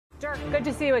Dirk, good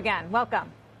to see you again.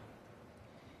 Welcome.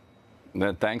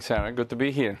 Thanks, Sarah. Good to be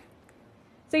here.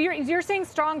 So you're seeing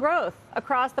strong growth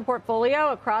across the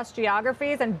portfolio, across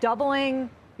geographies, and doubling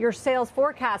your sales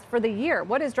forecast for the year.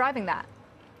 What is driving that?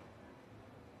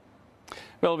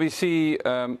 Well, we see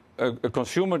a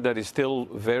consumer that is still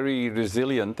very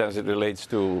resilient as it relates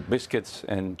to biscuits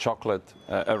and chocolate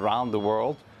around the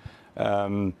world.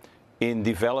 In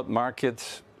developed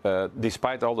markets,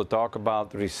 despite all the talk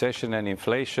about recession and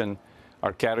inflation,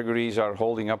 our categories are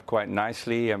holding up quite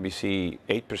nicely, and we see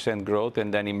 8% growth.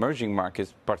 And then emerging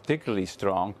markets, particularly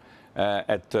strong,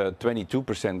 at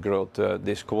 22% growth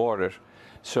this quarter.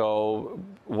 So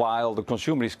while the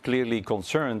consumer is clearly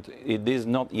concerned, it is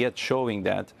not yet showing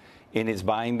that in its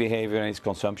buying behavior and its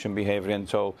consumption behavior. And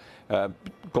so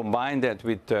combine that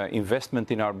with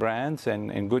investment in our brands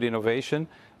and good innovation,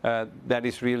 that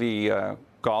is really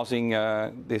causing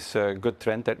this good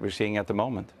trend that we're seeing at the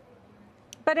moment.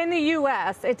 But in the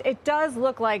U.S., it does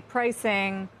look like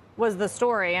pricing was the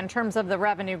story in terms of the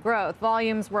revenue growth.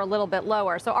 Volumes were a little bit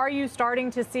lower. So are you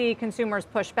starting to see consumers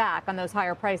push back on those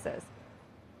higher prices?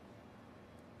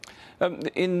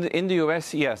 In the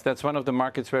U.S., yes, that's one of the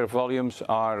markets where volumes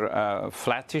are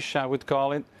flattish, I would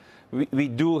call it. We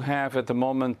do have at the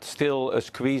moment still a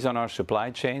squeeze on our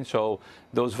supply chain, so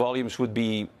those volumes would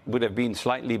have been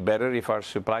slightly better if our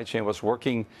supply chain was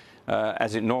working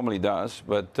as it normally does,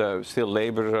 but still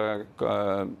labor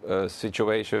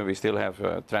situation, we still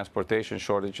have transportation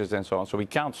shortages and so on. So we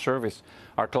can't service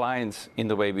our clients in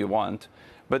the way we want.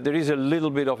 But there is a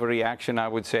little bit of a reaction, I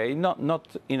would say, not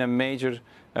in a major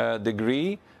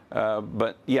degree,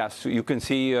 but yes, you can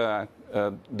see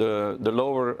the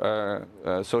lower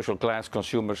social class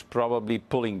consumers probably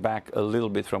pulling back a little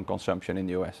bit from consumption in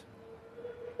the U.S.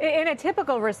 In a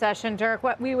typical recession, Dirk,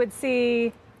 what we would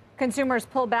see consumers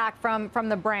pull back from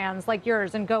the brands like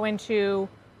yours and go into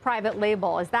private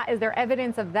label. Is there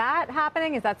evidence of that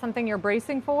happening? Is that something you're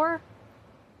bracing for?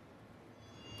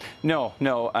 No.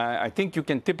 I think you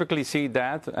can typically see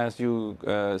that, as you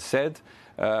said.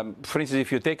 For instance,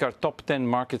 if you take our top 10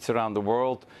 markets around the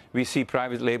world, we see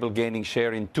private label gaining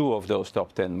share in 2 of those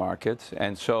top 10 markets.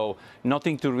 And so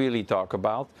nothing to really talk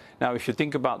about. Now, if you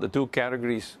think about the 2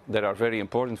 categories that are very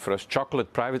important for us,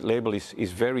 chocolate private label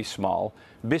is very small.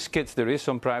 Biscuits, there is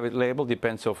some private label,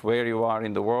 depends on where you are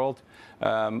in the world,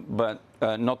 but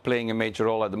not playing a major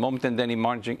role at the moment. And then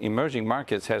emerging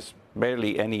markets has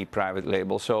barely any private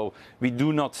label. So we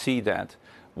do not see that.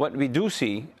 What we do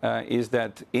see is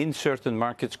that in certain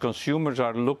markets, consumers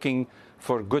are looking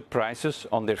for good prices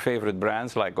on their favorite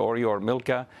brands like Oreo or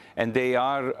Milka, and they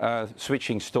are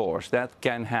switching stores. That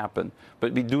can happen,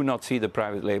 but we do not see the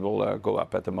private label go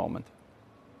up at the moment.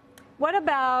 What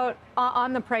about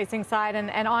on the pricing side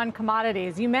and on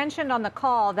commodities? You mentioned on the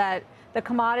call that the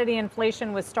commodity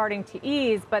inflation was starting to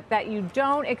ease, but that you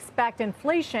don't expect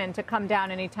inflation to come down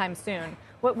anytime soon.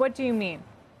 What do you mean?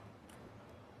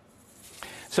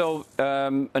 So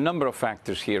a number of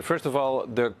factors here. First of all,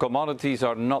 the commodities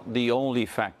are not the only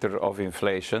factor of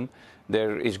inflation.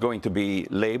 There is going to be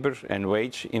labor and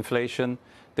wage inflation.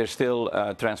 There's still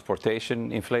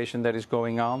transportation inflation that is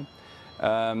going on.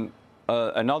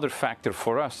 Another factor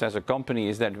for us as a company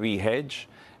is that we hedge,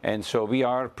 and so we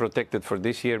are protected for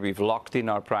this year. We've locked in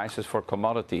our prices for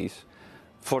commodities.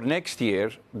 For next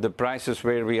year, the prices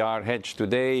where we are hedged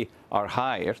today are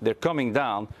higher. They're coming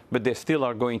down, but they still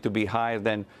are going to be higher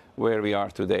than where we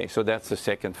are today. So that's the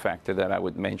second factor that I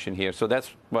would mention here. So that's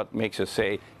what makes us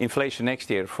say inflation next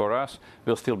year for us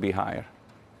will still be higher.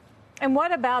 And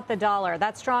what about the dollar?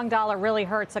 That strong dollar really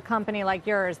hurts a company like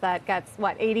yours that gets,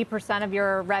 what, 80% of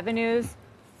your revenues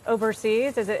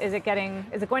overseas? Is it going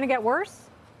to get worse?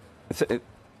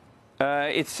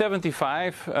 It's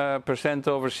 75%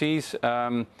 overseas.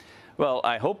 Well,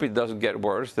 I hope it doesn't get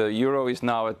worse. The euro is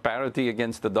now at parity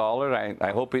against the dollar.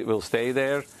 I hope it will stay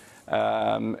there.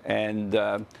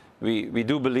 We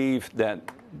do believe that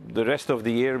the rest of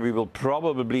the year we will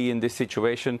probably be in this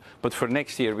situation. But for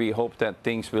next year, we hope that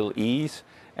things will ease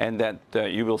and that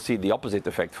you will see the opposite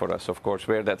effect for us, of course,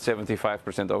 where that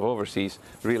 75% of overseas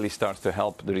really starts to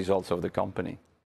help the results of the company.